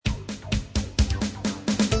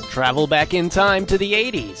Travel back in time to the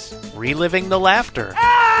 80s, reliving the laughter.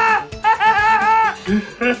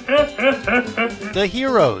 The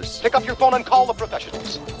heroes. Pick up your phone and call the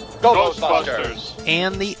professionals. Go Ghostbusters.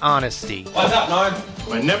 And the honesty. What's up, Norm?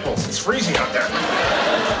 My nipples. It's freezing out there.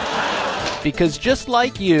 Because just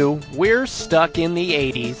like you, we're stuck in the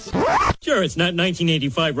 80s. Sure, it's not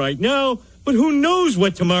 1985 right now, but who knows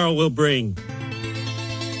what tomorrow will bring.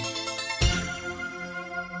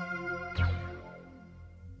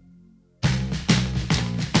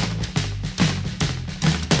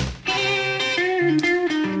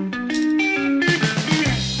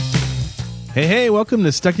 Hey, welcome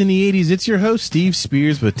to Stuck in the 80s. It's your host, Steve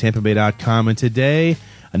Spears with TampaBay.com, and today,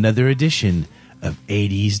 another edition of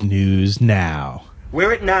 80s News Now.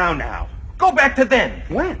 We're at now. Go back to then.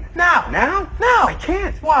 When? Now. Now? I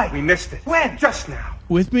can't. Why? We missed it. When? Just now.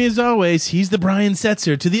 With me, as always, he's the Brian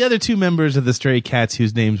Setzer. To the other two members of the Stray Cats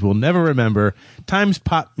whose names we'll never remember, Times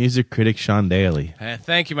pop music critic Sean Daly.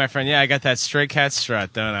 Thank you, my friend. Yeah, I got that Stray Cat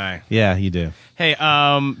strut, don't I? Yeah, you do. Hey,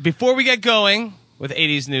 before we get going with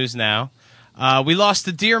 80s News Now, we lost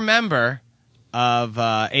a dear member of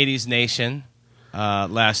 80s Nation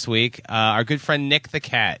last week, our good friend Nick the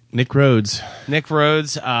Cat. Nick Rhodes.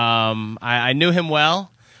 I knew him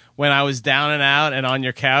well when I was down and out and on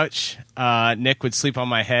your couch. Nick would sleep on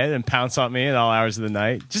my head and pounce on me at all hours of the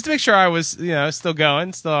night, just to make sure I was, still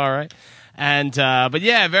going, still all right. And but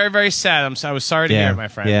yeah, very, very sad. I was sorry to hear it, my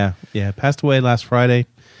friend. Yeah. Passed away last Friday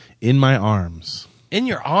in my arms. In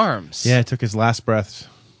your arms? Yeah, took his last breaths.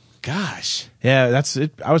 Gosh. Yeah, that's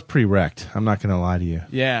it. I was pretty wrecked. I'm not going to lie to you.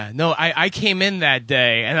 Yeah. No, I came in that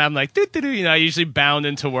day, and I'm like, doo-doo-doo. I usually bound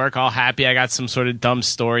into work all happy. I got some sort of dumb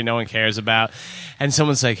story no one cares about. And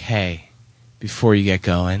someone's like, hey, before you get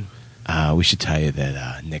going, we should tell you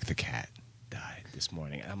that Nick the Cat died this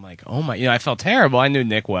morning. And I'm like, oh my, I felt terrible. I knew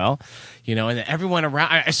Nick well, and everyone around,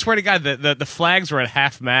 I swear to God, the flags were at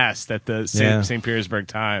half-mast at the St. Petersburg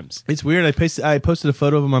Times. It's weird. I posted a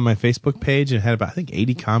photo of him on my Facebook page, and it had about, I think,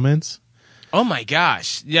 80 comments. Oh my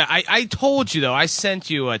gosh. Yeah, I told you, though. I sent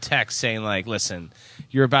you a text saying, like, listen,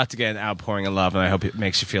 you're about to get an outpouring of love, and I hope it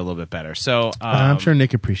makes you feel a little bit better. So I'm sure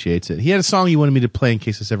Nick appreciates it. He had a song he wanted me to play in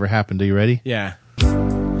case this ever happened. Are you ready? Yeah.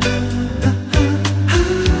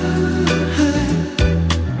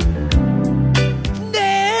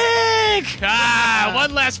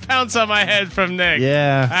 One last pounce on my head from Nick.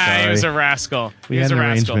 Yeah, he was a rascal. We had an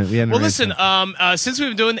arrangement. Well, listen, since we've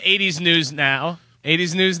been doing 80s News Now,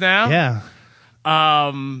 yeah,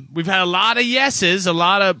 we've had a lot of yeses, a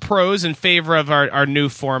lot of pros in favor of our new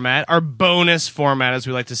format, our bonus format, as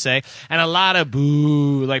we like to say, and a lot of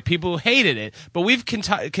boo, like people who hated it. But we've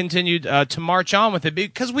continued to march on with it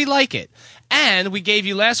because we like it. And we gave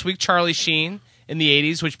you last week Charlie Sheen in the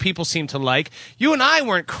 80s, which people seem to like. You and I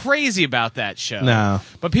weren't crazy about that show. No.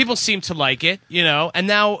 But people seem to like it, And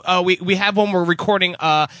now we have one we're recording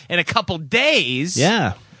in a couple days.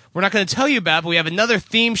 Yeah. We're not going to tell you about, but we have another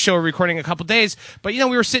theme show we're recording in a couple days. But, we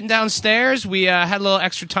were sitting downstairs. We had a little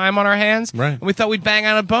extra time on our hands. Right. And we thought we'd bang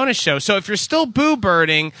out a bonus show. So if you're still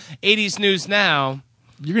boo-birding 80s News Now,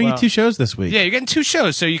 you're going to get 2 shows this week. Yeah, you're getting 2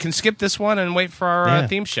 shows, so you can skip this one and wait for our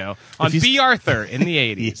theme show on B. Arthur in the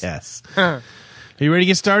 80s. Yes. Are you ready to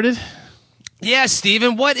get started? Yeah,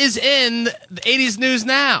 Steven. What is in the 80s News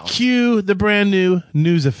Now? Cue the brand new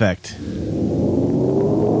news effect.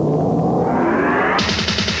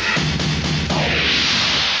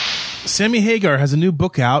 Sammy Hagar has a new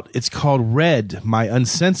book out. It's called Red, My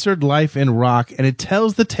Uncensored Life in Rock, and it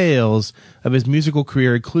tells the tales of his musical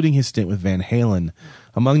career, including his stint with Van Halen.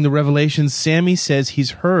 Among the revelations, Sammy says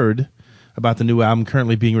he's heard about the new album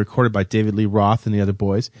currently being recorded by David Lee Roth and the other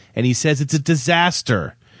boys, and he says it's a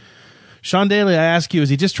disaster. Sean Daly, I ask you, is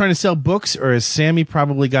he just trying to sell books, or has Sammy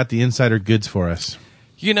probably got the insider goods for us?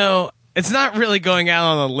 It's not really going out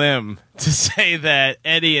on a limb to say that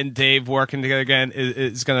Eddie and Dave working together again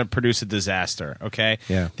is going to produce a disaster, okay?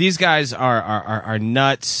 Yeah. These guys are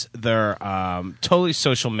nuts. They're totally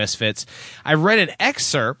social misfits. I read an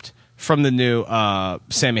excerpt from the new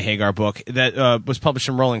Sammy Hagar book that was published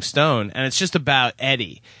in Rolling Stone, and it's just about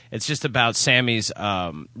Eddie. It's just about Sammy's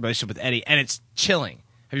relationship with Eddie, and it's chilling.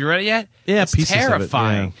 Have you read it yet? Yeah, it's pieces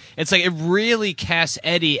terrifying. of it, yeah. It's like it really casts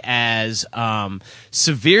Eddie as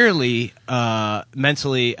severely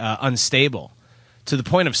mentally unstable, to the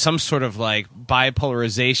point of some sort of like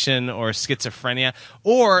bipolarization or schizophrenia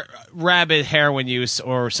or rabid heroin use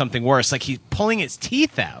or something worse. Like he's pulling his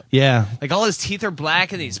teeth out. Yeah. Like all his teeth are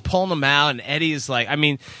black and he's pulling them out, and Eddie's like,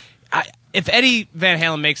 if Eddie Van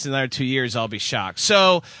Halen makes another 2 years, I'll be shocked.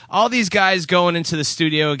 So all these guys going into the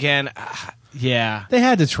studio again, yeah. They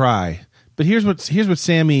had to try. But here's what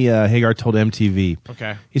Sammy Hagar told MTV.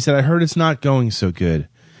 Okay. He said, I heard it's not going so good.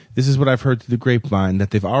 This is what I've heard through the grapevine, that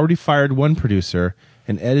they've already fired one producer,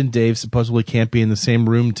 and Ed and Dave supposedly can't be in the same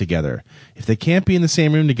room together. If they can't be in the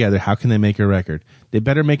same room together, how can they make a record? They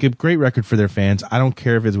better make a great record for their fans. I don't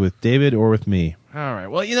care if it's with David or with me. All right.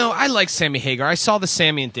 Well, I like Sammy Hagar. I saw the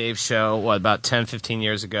Sammy and Dave show, about 10, 15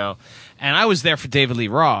 years ago, and I was there for David Lee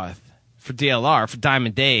Roth, for DLR, for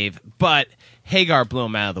Diamond Dave, but Hagar blew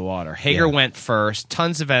him out of the water. Hagar went first,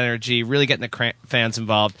 tons of energy, really getting the fans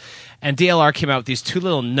involved, and DLR came out with these two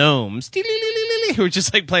little gnomes who were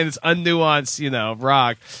just like playing this unnuanced,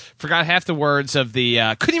 rock. Forgot half the words of the,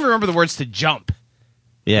 couldn't even remember the words to Jump.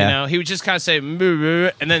 Yeah. He would just kind of say, and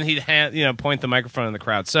then he'd point the microphone in the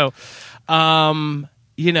crowd. So,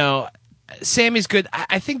 Sammy's good.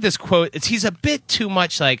 I think this quote, he's a bit too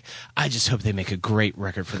much like, I just hope they make a great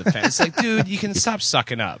record for the fans. It's like, dude, you can stop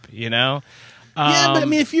sucking up, Yeah, but I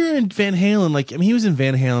mean, if you're in Van Halen, he was in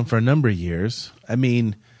Van Halen for a number of years. I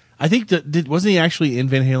mean, I think wasn't he actually in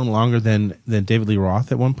Van Halen longer than David Lee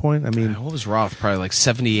Roth at one point? I mean, what was Roth? Probably like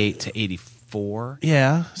 78 to 84.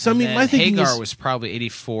 Yeah. So I mean, my thinking Hagar was probably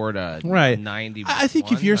 84 to 90. I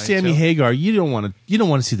think if you're Sammy Hagar, you don't want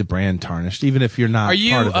to see the brand tarnished, even if you're not. Are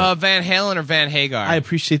you part of it. Van Halen or Van Hagar? I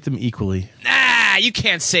appreciate them equally. Nah, you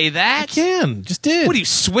can't say that. I can. Just did. What are you,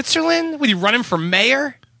 Switzerland? What are you running for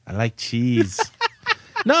mayor? I like cheese.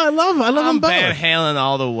 No, I love them both. Van Halen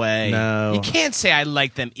all the way. No. You can't say I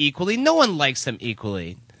like them equally. No one likes them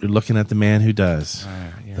equally. You're looking at the man who does.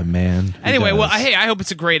 The man who Anyway, does. well, hey, I hope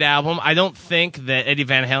it's a great album. I don't think that Eddie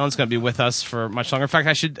Van Halen's going to be with us for much longer. In fact,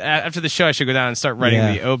 I should after the show, I should go down and start writing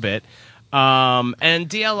the obit. And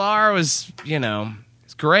DLR was,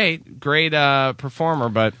 it's great performer,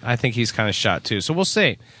 but I think he's kind of shot too. So we'll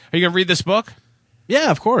see. Are you going to read this book?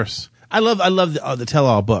 Yeah, of course. I love the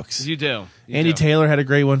tell-all books. You do. Andy Taylor had a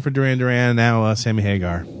great one for Duran Duran. Now Sammy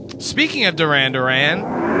Hagar. Speaking of Duran Duran,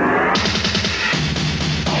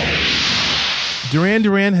 Duran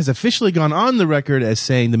Duran has officially gone on the record as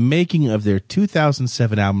saying the making of their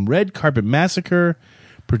 2007 album Red Carpet Massacre,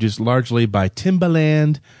 produced largely by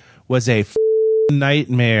Timbaland, was a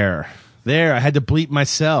nightmare. There, I had to bleep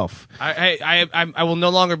myself. I will no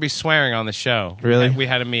longer be swearing on the show. Really? We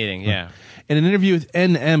had a meeting, yeah. In an interview with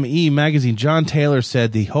NME magazine, John Taylor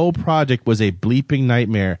said the whole project was a bleeping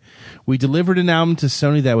nightmare. We delivered an album to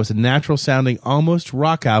Sony that was a natural-sounding, almost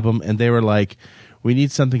rock album, and they were like, we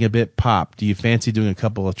need something a bit pop. Do you fancy doing a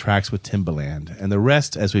couple of tracks with Timbaland? And the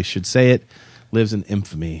rest, as we should say it, lives in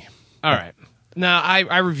infamy. All right. Now,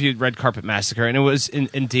 I reviewed Red Carpet Massacre, and it was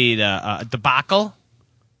indeed a debacle.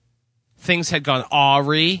 Things had gone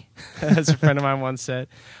awry, as a friend of mine once said.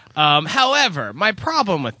 However, my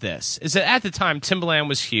problem with this is that at the time, Timbaland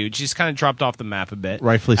was huge. He's kind of dropped off the map a bit.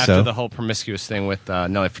 Rightfully after so. the whole promiscuous thing with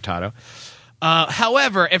Nelly Furtado.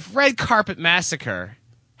 However, if Red Carpet Massacre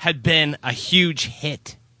had been a huge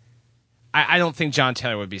hit, I don't think John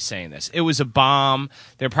Taylor would be saying this. It was a bomb.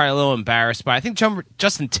 They're probably a little embarrassed by it. I think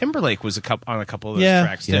Justin Timberlake was on a couple of those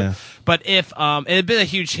tracks, too. Yeah. But if it had been a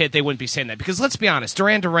huge hit, they wouldn't be saying that. Because let's be honest,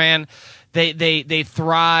 Duran Duran, they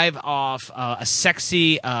thrive off a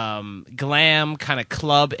sexy, glam kind of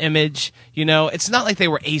club image. It's not like they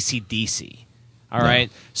were AC/DC. All right?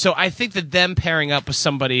 So I think that them pairing up with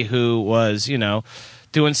somebody who was,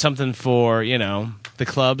 doing something for, the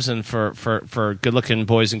clubs and for good-looking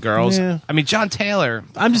boys and girls. Yeah. I mean, John Taylor.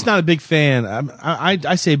 I'm just not a big fan.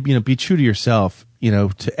 I say, be true to yourself,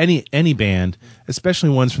 to any band, especially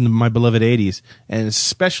ones from my beloved 80s, and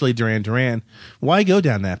especially Duran Duran. Why go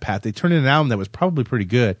down that path? They turned in an album that was probably pretty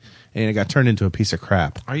good, and it got turned into a piece of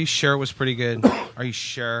crap. Are you sure it was pretty good? Are you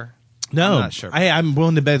sure? No. I'm not sure. I'm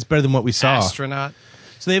willing to bet it's better than what we saw. Astronaut.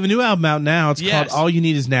 So they have a new album out now. It's called All You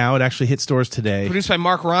Need Is Now. It actually hit stores today. Produced by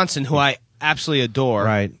Mark Ronson, who I absolutely adore.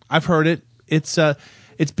 Right. I've heard it. It's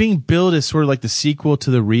being billed as sort of like the sequel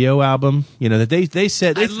to the Rio album. That they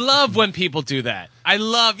said. I love when people do that. I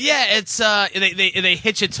love. Yeah, it's they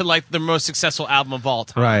hitch it to like the most succccessful album of all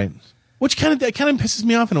time. Right. Which kind of pisses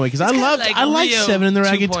me off in a way because I like Seven and the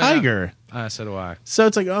Ragged Tiger. So do I. So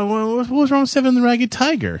it's like, oh, well, what was wrong with Seven and the Ragged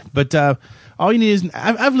Tiger? But all you need is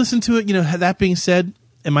I've listened to it. That being said,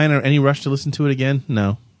 am I in any rush to listen to it again?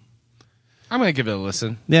 No. I'm going to give it a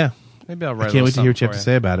listen. Yeah. Maybe I'll write. I can't wait to hear what you have to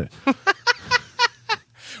say about it.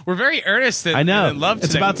 We're very earnest. I know. In love today.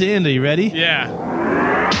 It's about to end. Are you ready? Yeah.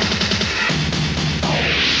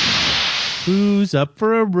 Who's up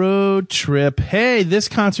for a road trip? Hey, this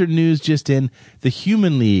concert news just in. The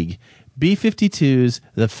Human League, B-52s,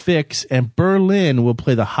 The Fix, and Berlin will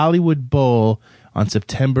play the Hollywood Bowl on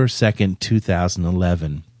September 2nd,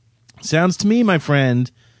 2011. Sounds to me, my friend,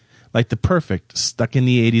 like the perfect stuck in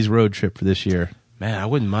the 80s road trip for this year. Man, I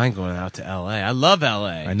wouldn't mind going out to L.A. I love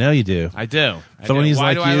L.A. I know you do. I do. Phonies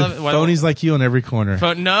Why like do I you. love it? Phonies like you on every corner.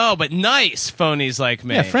 No, but nice phonies like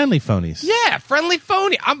me. Yeah, friendly phonies. Yeah, friendly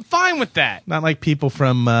phony. I'm fine with that. Not like people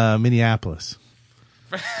from Minneapolis.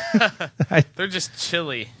 They're just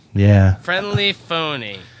chilly. Yeah. Friendly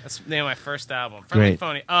Phony. That's the name of my first album. Friendly Great.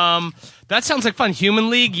 Phony. That sounds like fun. Human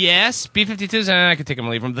League, yes. B-52s, I could take them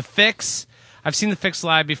or leave them. The Fix. I've seen The Fix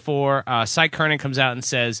live before. Cy Kernan comes out and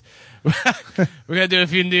says, we're going to do a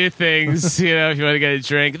few new things, if you want to get a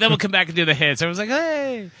drink. Then we'll come back and do the hits. Everyone's like,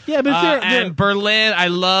 hey. Yeah, but and Berlin, I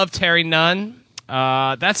love Terry Nunn.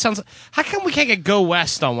 That sounds. How come we can't get Go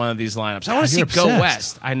West on one of these lineups? I want to see you're Go obsessed.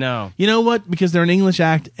 West. I know. You know what? Because they're an English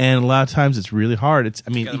act, and a lot of times it's really hard. Get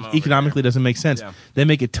them over Economically it doesn't make sense. Yeah. They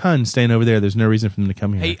make a ton staying over there. There's no reason for them to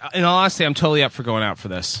come here. Hey, in all honesty, I'm totally up for going out for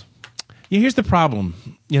this. Yeah, here's the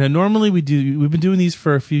problem. Normally we've been doing these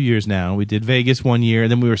for a few years now. We did Vegas one year,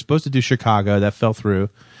 and then we were supposed to do Chicago. That fell through.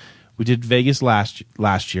 We did Vegas last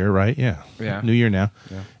year, right? Yeah. New Year now.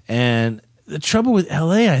 Yeah. And the trouble with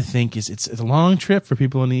LA, I think, is it's a long trip for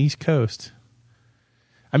people on the East Coast.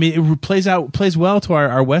 I mean, it plays well to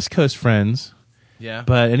our West Coast friends. Yeah.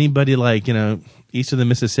 But anybody like, east of the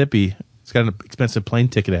Mississippi, it's got an expensive plane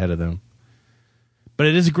ticket ahead of them. But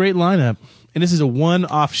it is a great lineup, and this is a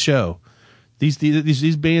one-off show.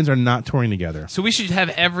 These bands are not touring together. So we should have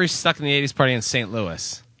every Stuck in the 80s party in St.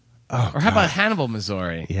 Louis. Oh, or how about Hannibal,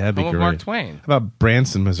 Missouri? Yeah, that'd be Home great. of Mark Twain. How about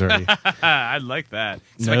Branson, Missouri? I'd like that.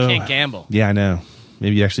 So No. I can't gamble. Yeah, I know.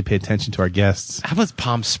 Maybe you actually pay attention to our guests. How about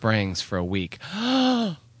Palm Springs for a week?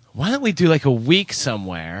 Why don't we do like a week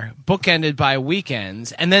somewhere, bookended by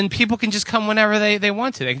weekends, and then people can just come whenever they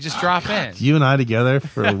want to. They can just drop in. You and I together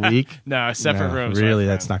for a week? No, separate rooms. Really,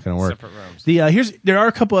 my that's friend. not going to work. Separate rooms. There are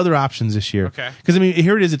a couple other options this year. Okay. Because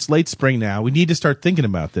here it is. It's late spring now. We need to start thinking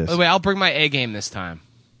about this. By the way, I'll bring my A game this time.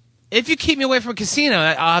 If you keep me away from a casino,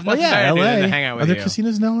 I'll have Well, nothing better to do LA. than to hang out with Are there you.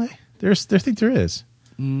 casinos in LA? I think there is.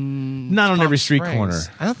 Not on Palm every street Springs. corner.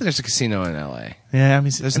 I don't think there's a casino in L.A. Yeah, I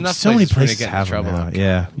mean, There's enough so many places for me to places get in have trouble, them now. though.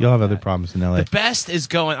 Yeah, you'll have other problems in LA. The best is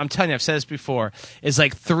going. I'm telling you, I've said this before. Is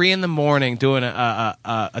like 3 a.m. doing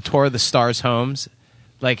a tour of the Stars homes.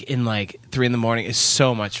 Like in 3 a.m. is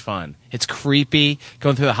so much fun. It's creepy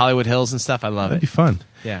going through the Hollywood Hills and stuff. I love That'd it. be fun.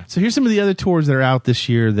 Yeah. So here's some of the other tours that are out this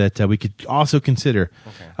year that we could also consider.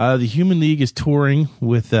 Okay. The Human League is touring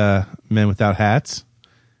with Men Without Hats.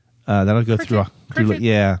 That'll go through.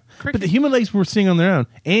 Yeah. Cricket. But the Human Leagues we're seeing on their own.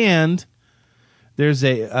 And there's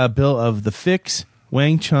a bill of The Fix,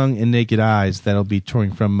 Wang Chung, and Naked Eyes that'll be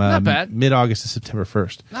touring from Not bad. mid-August to September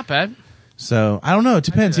 1st. Not bad. So I don't know. It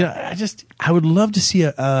depends. I would love to see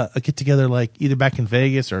a get together like either back in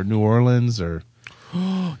Vegas or New Orleans or.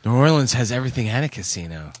 New Orleans has everything and a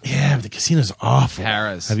casino. Yeah, but the casino's awful.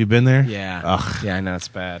 Harrah's. Have you been there? Yeah. Ugh. Yeah, I know it's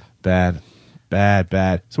bad. Bad.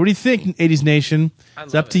 So what do you think, 80s Nation?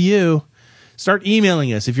 It's love up to you. Start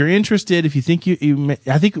emailing us if you're interested. If you think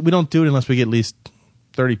I think we don't do it unless we get at least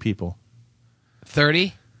 30 people.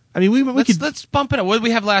 30. I mean, we could. Let's bump it up. What did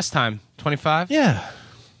we have last time? 25. Yeah.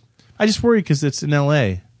 I just worry because it's in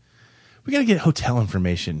L.A. We got to get hotel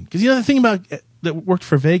information because the thing about that worked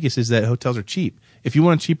for Vegas is that hotels are cheap. If you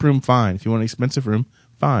want a cheap room, fine. If you want an expensive room,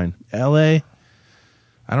 fine. L.A.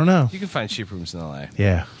 I don't know. You can find cheap rooms in L.A.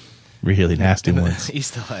 Yeah. Really nasty ones.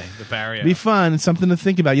 East L.A., the barrier. Be fun. It's something to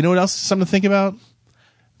think about. You know what else is something to think about?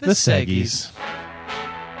 The Seggies.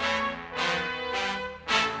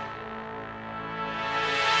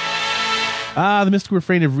 The Mystical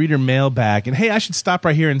Refrain of Reader Mailbag. And hey, I should stop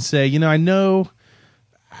right here and say,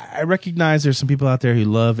 I recognize there's some people out there who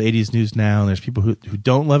love 80s News Now, and there's people who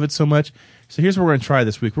don't love it so much. So here's what we're going to try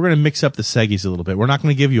this week. We're going to mix up the Seggies a little bit. We're not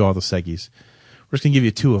going to give you all the Seggies. We're just going to give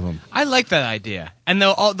you 2 of them. I like that idea. And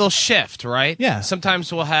they'll shift, right? Yeah.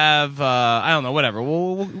 Sometimes we'll have, I don't know, whatever.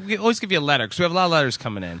 We'll always give you a letter because we have a lot of letters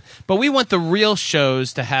coming in. But we want the real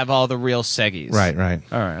shows to have all the real Seggies. Right.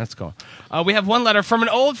 All right, let's go. We have one letter from an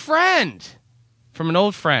old friend. In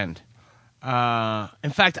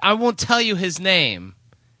fact, I won't tell you his name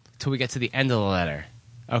till we get to the end of the letter.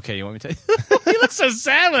 Okay, you want me to? You look so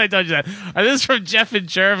sad when I told you that. This is from Jeff in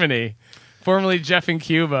Germany, formerly Jeff in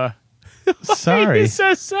Cuba. Sorry. He's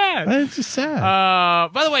so sad. It's just sad.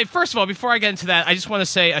 By the way, first of all, before I get into that, I just want to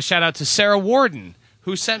say a shout out to Sarah Warden,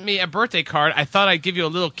 who sent me a birthday card. I thought I'd give you a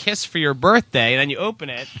little kiss for your birthday, and then you open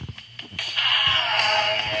it. Look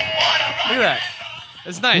at that.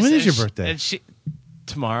 It's nice. When is And your birthday?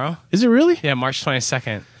 Tomorrow. Is it really? Yeah, March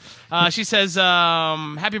 22nd. She says,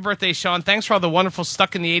 happy birthday, Sean. Thanks for all the wonderful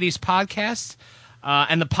Stuck in the 80s podcast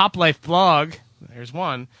and the Pop Life blog. There's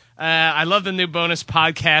one. I love the new bonus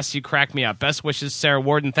podcast. You crack me up. Best wishes, Sarah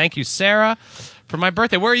Warden. Thank you, Sarah, for my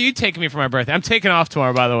birthday. Where are you taking me for my birthday? I'm taking off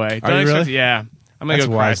tomorrow, by the way. Are you really? Yeah. I'm going to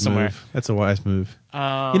go cry somewhere. Move. That's a wise move.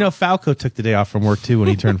 Falco took the day off from work, too, when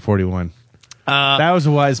he turned 41. That was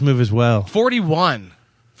a wise move as well. 41.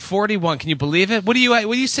 41. Can you believe it? What are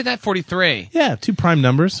you sitting at 43? Yeah, 2 prime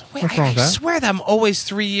numbers. Wait, What's wrong with that? I swear that I'm always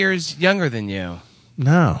 3 years younger than you.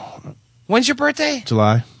 No. When's your birthday?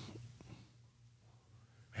 July.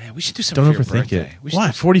 Man, we should do something Don't for your overthink birthday. it.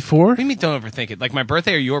 What, 44? What do you mean don't overthink it? Like my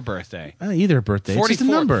birthday or your birthday? Either birthday. 44. It's just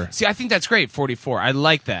a number. See, I think that's great, 44. I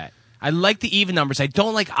like that. I like the even numbers. I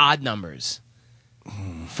don't like odd numbers.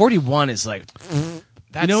 41 is like...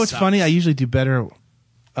 You know what's funny? I usually do better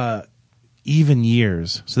even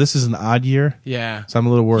years. So this is an odd year. Yeah. So I'm a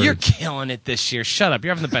little worried. You're killing it this year. Shut up.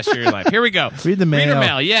 You're having the best year of your life. Here we go. Read the mail. Reader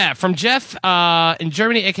mail. Yeah. From Jeff in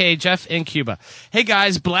Germany, a.k.a. Jeff in Cuba. Hey,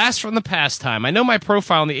 guys. Blast from the past time. I know my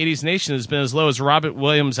profile in the 80s Nation has been as low as Robert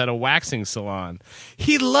Williams at a waxing salon.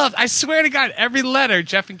 He loved... I swear to God, every letter,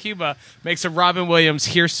 Jeff in Cuba makes a Robin Williams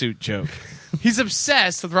hirsute joke. He's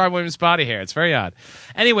obsessed with Robin Williams' body hair. It's very odd.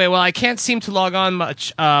 Anyway, well, I can't seem to log on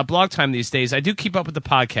much blog time these days. I do keep up with the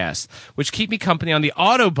podcast, which keep me company on the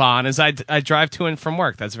Autobahn as I drive to and from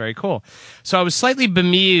work. That's very cool. So I was slightly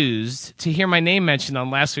bemused to hear my name mentioned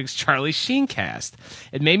on last week's Charlie Sheen cast.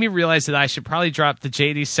 It made me realize that I should probably drop the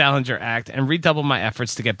J.D. Salinger act and redouble my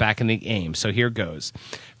efforts to get back in the game. So here goes.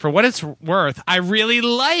 For what it's worth, I really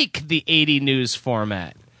like the 80 news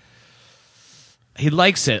format. He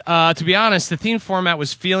likes it. To be honest, the theme format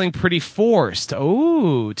was feeling pretty forced.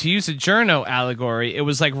 Oh, to use a journo allegory, it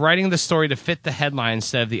was like writing the story to fit the headline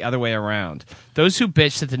instead of the other way around. Those who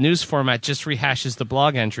bitch that the news format just rehashes the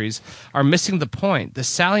blog entries are missing the point. The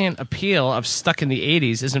salient appeal of Stuck in the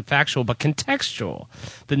 80s isn't factual but contextual.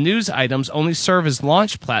 The news items only serve as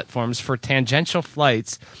launch platforms for tangential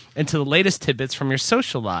flights into the latest tidbits from your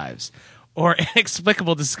social lives, or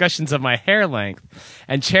inexplicable discussions of my hair length,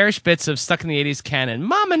 and cherished bits of Stuck in the 80s canon.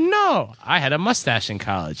 Mama, no! I had a mustache in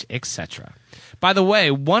college, etc. By the way,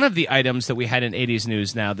 one of the items that we had in 80s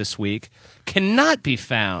news now this week cannot be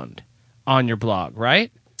found on your blog,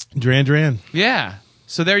 right? Duran Duran. Yeah.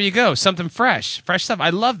 So there you go. Something fresh. Fresh stuff.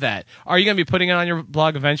 I love that. Are you going to be putting it on your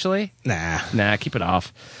blog eventually? Nah, keep it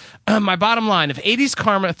off. My bottom line, if 80s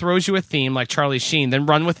karma throws you a theme like Charlie Sheen, then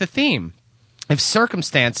run with the theme. If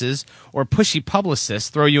circumstances or pushy publicists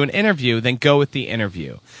throw you an interview, then go with the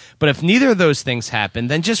interview. But if neither of those things happen,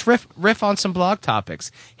 then just riff on some blog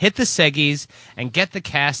topics. Hit the seggies and get the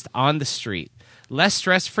cast on the street. Less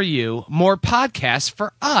stress for you, more podcasts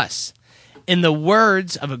for us. In the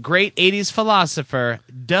words of a great 80s philosopher,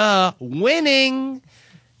 winning,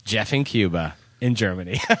 Jeff in Cuba in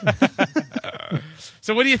Germany.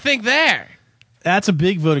 So what do you think there? That's a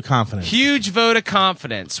big vote of confidence. Huge vote of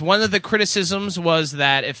confidence. One of the criticisms was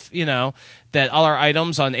that that all our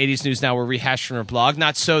items on 80s News Now were rehashed from our blog.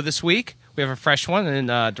 Not so this week. We have a fresh one in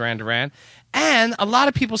Duran Duran. And a lot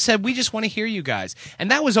of people said, we just want to hear you guys. And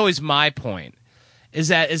that was always my point, is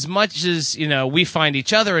that as much as, we find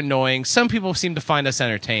each other annoying, some people seem to find us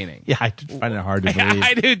entertaining. Yeah, I find it hard to believe.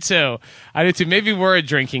 I do too. Maybe we're a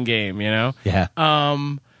drinking game, Yeah.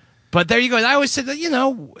 But there you go. And I always said that,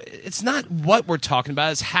 it's not what we're talking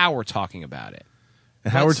about, it's how we're talking about it.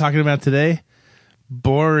 And how we're talking about today?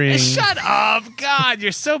 Boring. Shut up. God,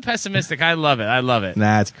 you're so pessimistic. I love it.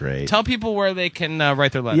 That's great. Tell people where they can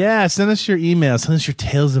write their letters. Yeah, send us your emails. Send us your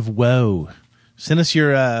tales of woe. Send us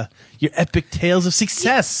your epic tales of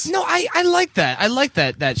success. No, I like that. I like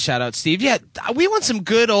that shout out, Steve. Yeah, we want some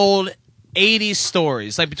good old 80s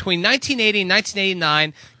stories, like between 1980 and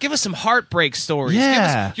 1989. Give us some heartbreak stories. Yeah. Give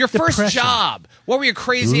us your Depression. first job. What were your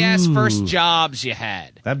crazy ass first jobs you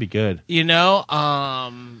had? That'd be good.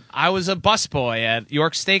 I was a busboy at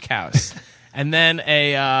York Steakhouse, and then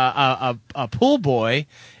a pool boy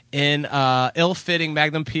in ill-fitting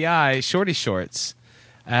Magnum PI shorty shorts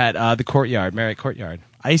at the Courtyard, Marriott Courtyard.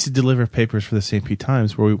 I used to deliver papers for the St. Pete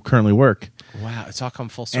Times, where we currently work. Wow, it's all come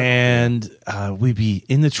full circle. And we'd be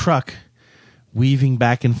in the truck, weaving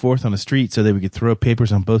back and forth on the street so that we could throw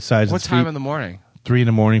papers on both sides of the street. What time in the morning? 3 in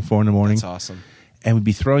the morning, 4 in the morning. That's awesome. And we'd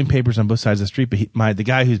be throwing papers on both sides of the street, but the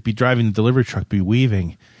guy who'd be driving the delivery truck would be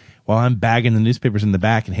weaving while I'm bagging the newspapers in the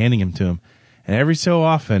back and handing them to him. And every so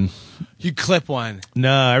often... You clip one.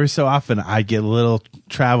 No, every so often I get a little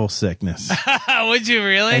travel sickness. Would you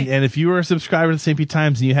really? And if you were a subscriber to the St. Pete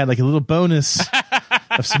Times and you had like a little bonus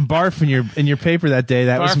of some barf in your paper that day,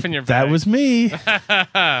 that Barf in your bag. was me.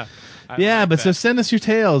 Yeah, but so send us your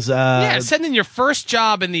tales. Yeah, send in your first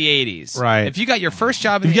job in the 80s. Right. If you got your first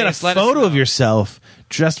job in If the you 80s, got a photo of yourself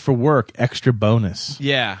dressed for work, extra bonus.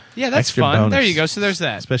 Yeah, that's Extra fun. bonus. There you go. So there's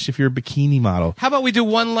that. Especially if you're a bikini model. How about we do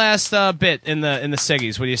one last bit in the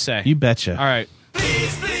Siggies? What do you say? You betcha. All right.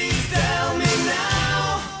 Please, please tell me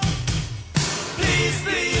now. Please,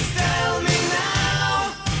 please tell me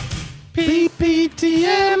now.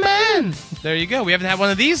 PPTMN. There you go. We haven't had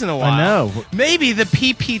one of these in a while. I know. Maybe the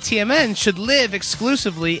PPTMN should live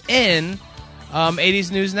exclusively in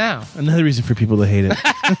 80s News Now. Another reason for people to hate it.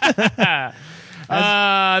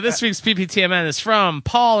 This week's PPTMN is from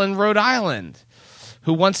Paul in Rhode Island,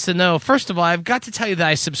 who wants to know, first of all, I've got to tell you that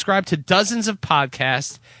I subscribe to dozens of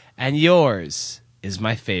podcasts, and yours is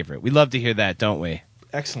my favorite. We love to hear that, don't we?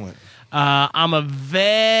 Excellent. I'm a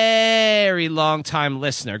very long-time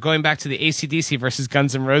listener, going back to the AC/DC versus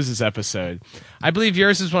Guns N' Roses episode. I believe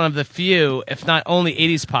yours is one of the few, if not only,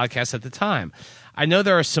 80s podcasts at the time. I know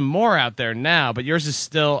there are some more out there now, but yours is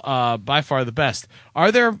still by far the best.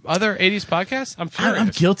 Are there other 80s podcasts? I'm curious. I'm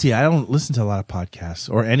guilty. I don't listen to a lot of podcasts,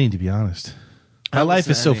 or any, to be honest. My life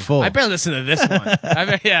is so full. I barely listen to this one.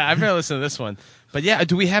 I barely listen to this one. But yeah,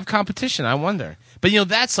 do we have competition? I wonder. But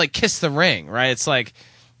that's like Kiss the Ring, right? It's like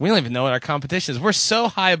we don't even know what our competition is. We're so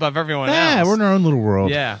high above everyone else. Yeah, we're in our own little world.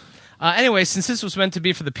 Yeah. Anyway, since this was meant to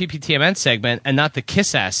be for the PPTMN segment and not the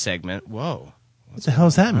Kiss-Ass segment, whoa. What the hell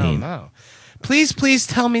does that I don't mean? know. Please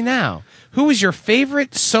tell me now. Who was your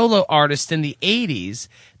favorite solo artist in the 80s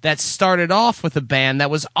that started off with a band that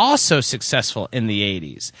was also successful in the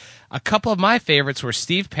 80s? A couple of my favorites were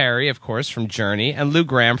Steve Perry, of course, from Journey, and Lou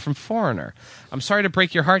Gramm from Foreigner. I'm sorry to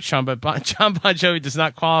break your heart, Sean, but John Bon Jovi does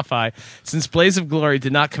not qualify since Blaze of Glory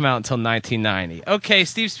did not come out until 1990. Okay,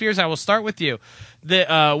 Steve Spears, I will start with you.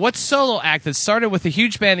 What solo act that started with a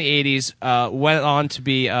huge band in the 80s went on to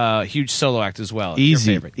be a huge solo act as well?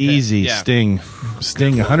 Easy, Your favorite. easy. Yeah. Sting,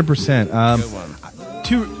 100%. Good one.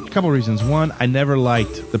 Couple reasons. One, I never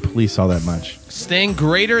liked the Police all that much. Sting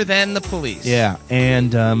greater than the Police. Yeah,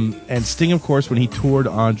 and Sting, of course, when he toured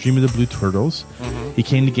on Dream of the Blue Turtles, he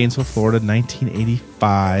came to Gainesville, Florida,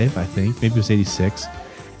 1985, I think, maybe it was 86,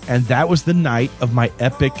 and that was the night of my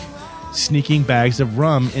epic sneaking bags of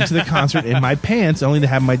rum into the concert in my pants, only to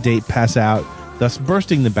have my date pass out, thus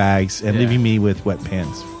bursting the bags and leaving me with wet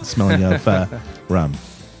pants, smelling of rum.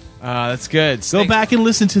 That's good. Go back and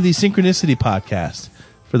listen to the Synchronicity podcast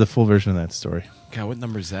for the full version of that story. God, what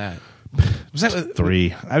number is that? Was that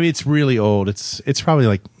 3? I mean, it's really old. It's probably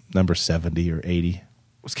like number 70 or 80.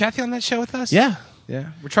 Was Kathy on that show with us? Yeah.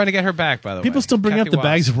 Yeah. We're trying to get her back, by the way. People still bring Kathy up the Watts.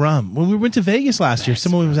 bags of rum. When we went to Vegas last year,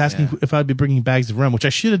 someone was asking if I'd be bringing bags of rum, which I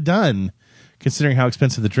should have done, considering how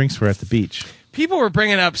expensive the drinks were at the beach. People were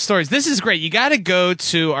bringing up stories. This is great. You got to go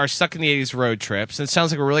to our Stuck in the 80s road trips. And it sounds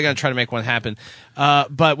like we're really going to try to make one happen.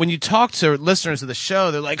 But when you talk to listeners of the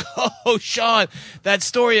show, they're like, oh, Sean, that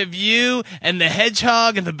story of you and the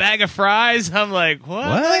hedgehog and the bag of fries. I'm like, what?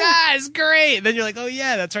 I'm like, it's great. And then you're like, oh,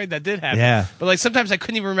 yeah, that's right. That did happen. Yeah. But like sometimes I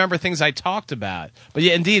couldn't even remember things I talked about. But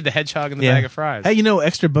yeah, indeed, the hedgehog and the bag of fries. Hey,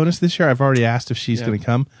 extra bonus this year, I've already asked if she's going to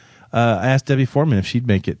come. I asked Debbie Foreman if she'd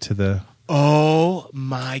make it to the... Oh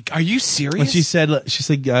my! Are you serious? When she said,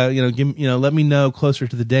 let me know closer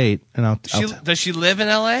to the date, and I'll. Does she live in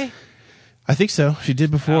L.A.? I think so. She did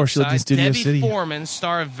before. She lived in Studio Debbie City. Foreman,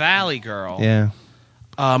 star of Valley Girl. Yeah.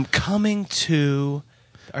 Coming to.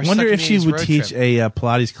 I wonder if she would teach a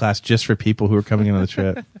Pilates class just for people who are coming on the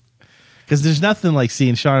trip. Because there's nothing like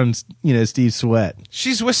seeing Sean, Steve sweat.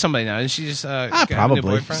 She's with somebody now, and she just got a new probably.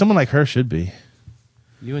 boyfriend? Someone like her should be.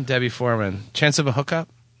 You and Debbie Foreman. Chance of a hookup?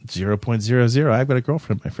 0.00. I've got a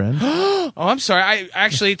girlfriend, my friend. Oh, I'm sorry. I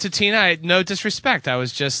actually, to Tina, no disrespect. I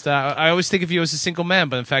was just, I always think of you as a single man,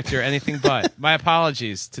 but in fact, you're anything but. My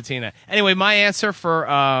apologies to Tina. Anyway, my answer for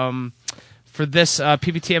this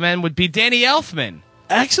PPTMN would be Danny Elfman.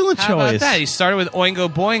 Excellent choice. How about that? He started with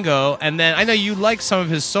Oingo Boingo, and then I know you like some of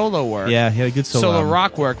his solo work. Yeah, he had a good solo album.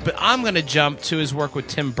 rock work, but I'm going to jump to his work with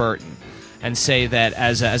Tim Burton and say that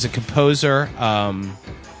as a composer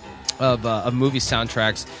of movie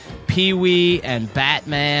soundtracks, Pee-wee and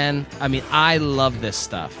Batman. I mean, I love this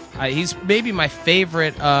stuff. He's maybe my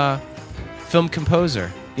favorite film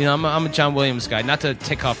composer. I'm a John Williams guy. Not to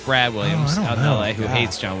take off Brad Williams out in L.A. who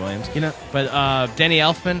hates John Williams. But Danny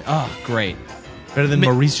Elfman, great. Better than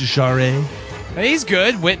Maurice Jarre. He's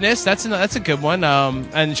good. Witness, that's a good one.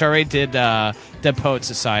 And Jarre did Dead Poet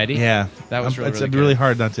Society. Yeah, that was really it's good. really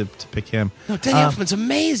hard not to pick him. No, Danny Elfman's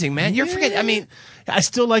amazing, man. You're forgetting. I mean, I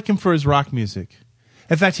still like him for his rock music.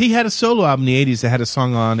 In fact, he had a solo album in the 80s that had a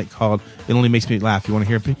song on it called It Only Makes Me Laugh. You want to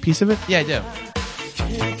hear a piece of it? Yeah, I do.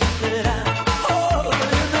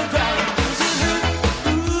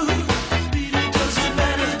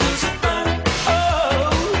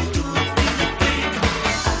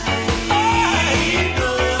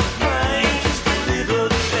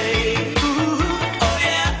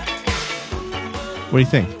 What do you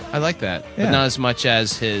think? I like that, Yeah. but not as much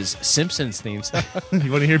as his Simpsons theme song. You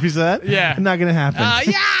want to hear a piece of that? Yeah. Not going to happen.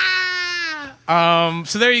 Yeah.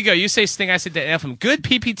 So there you go. You say Sting, I say Dan Elfman. Good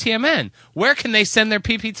PPTMN. Where can they send their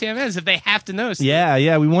PPTMNs if they have to know? Sting?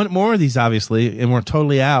 Yeah. We want more of these, obviously, and we're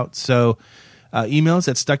totally out. So email us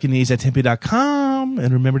at stuckinthese@tempe.com,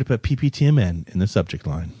 and remember to put PPTMN in the subject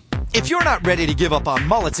line. If you're not ready to give up on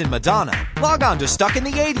mullets and Madonna, log on to Stuck in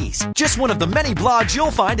the 80s, just one of the many blogs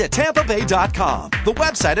you'll find at TampaBay.com, the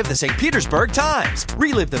website of the St. Petersburg Times.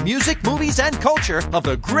 Relive the music, movies, and culture of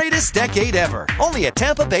the greatest decade ever, only at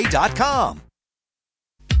TampaBay.com.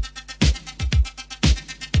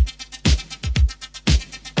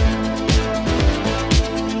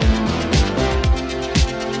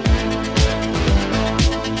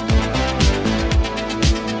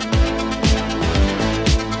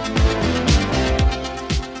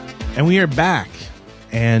 And we are back.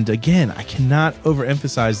 And again, I cannot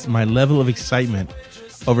overemphasize my level of excitement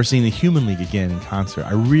over seeing the Human League again in concert.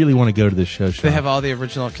 I really want to go to this show. They have all the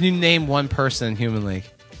original. Can you name one person in Human League?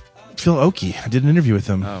 Phil Oakey. I did an interview with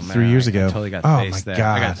him 3 years ago. I totally got faced my there.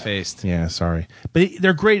 God. I got faced. Yeah, sorry. But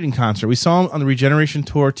they're great in concert. We saw them on the Regeneration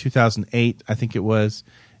Tour 2008, I think it was.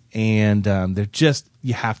 And they're just,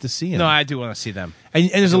 you have to see them. No, I do want to see them. And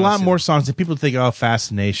there's a lot more songs that people think, oh,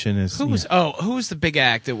 Fascination is. Who was the big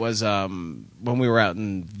act? It was when we were out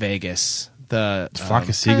in Vegas. The Flock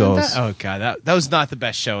of Seagulls. Oh God, that was not the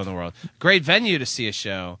best show in the world. Great venue to see a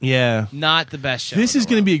show. Yeah, not the best show. This is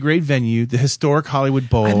going to be a great venue, the historic Hollywood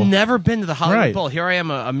Bowl. I've never been to the Hollywood Right. Bowl. Here I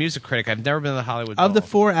am, a music critic. I've never been to the Hollywood Bowl. Of the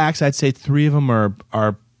 4 acts, I'd say 3 of them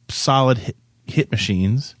are solid hit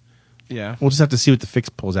machines. Yeah, we'll just have to see what the Fix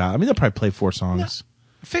pulls out. I mean, they'll probably play 4 songs.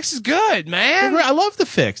 Fix is good, man. I love the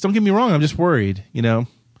Fix. Don't get me wrong. I'm just worried.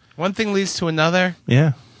 One thing leads to another.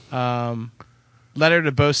 Yeah. Letter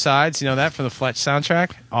to Both Sides. You know that from the Fletch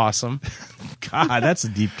soundtrack. Awesome. God, that's a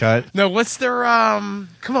deep cut. No, what's their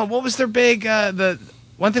come on? What was their big? The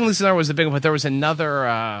One Thing Leads to Another was the big one, but there was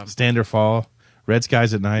another Stand or Fall, Red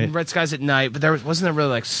Skies at Night. Red Skies at Night, but wasn't there really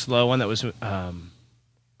like slow one that was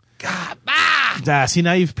See,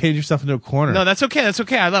 now you've painted yourself into a corner. No, that's okay. That's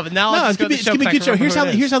okay. I love it. Now No, I'll it's just go gonna to the show. be a good show.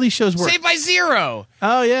 Here's how these shows work. Saved by Zero.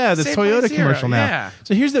 Oh yeah, the Saved by Toyota Zero, commercial now. yeah.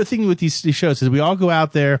 So here's the thing with these shows is we all go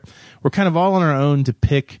out there. We're kind of all on our own to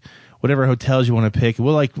pick whatever hotels you want to pick.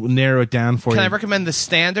 We'll narrow it down for you. Can I recommend the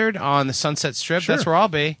Standard on the Sunset Strip? Sure. That's where I'll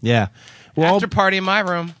be. Yeah. After party in my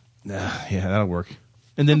room. Yeah, that'll work.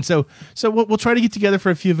 And then so we'll try to get together for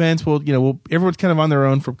a few events. Everyone's kind of on their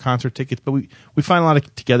own for concert tickets, but we find a lot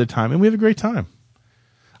of together time and we have a great time.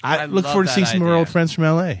 I look love forward to that seeing some of our idea. old friends from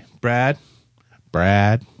LA. Brad,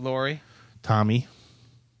 Lori. Tommy.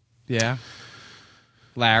 Yeah.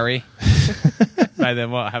 Larry. By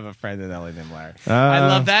then we'll have a friend in LA named Larry. I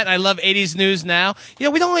love that. I love 80s news now. We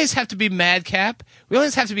don't always have to be madcap. We don't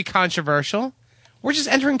always have to be controversial. We're just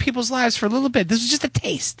entering people's lives for a little bit. This was just a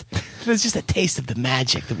taste. It was just a taste of the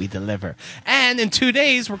magic that we deliver. And in 2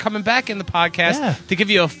 days, we're coming back in the podcast to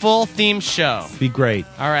give you a full themed show. Be great.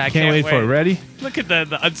 All right, I Can't wait for it. Ready? Look at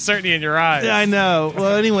the uncertainty in your eyes. Yeah, I know.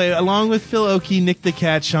 Well, anyway, along with Phil Oakey, Nick the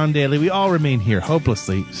Cat, Sean Daly, we all remain here,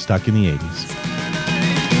 hopelessly stuck in the 80s.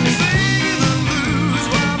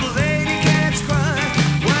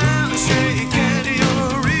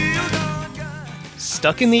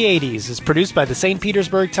 Stuck in the 80s is produced by the St.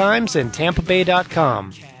 Petersburg Times and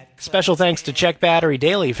TampaBay.com. Special thanks to Check Battery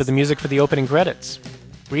Daily for the music for the opening credits.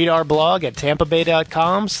 Read our blog at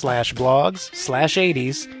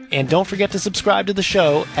TampaBay.com/blogs/80s, and don't forget to subscribe to the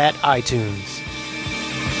show at iTunes.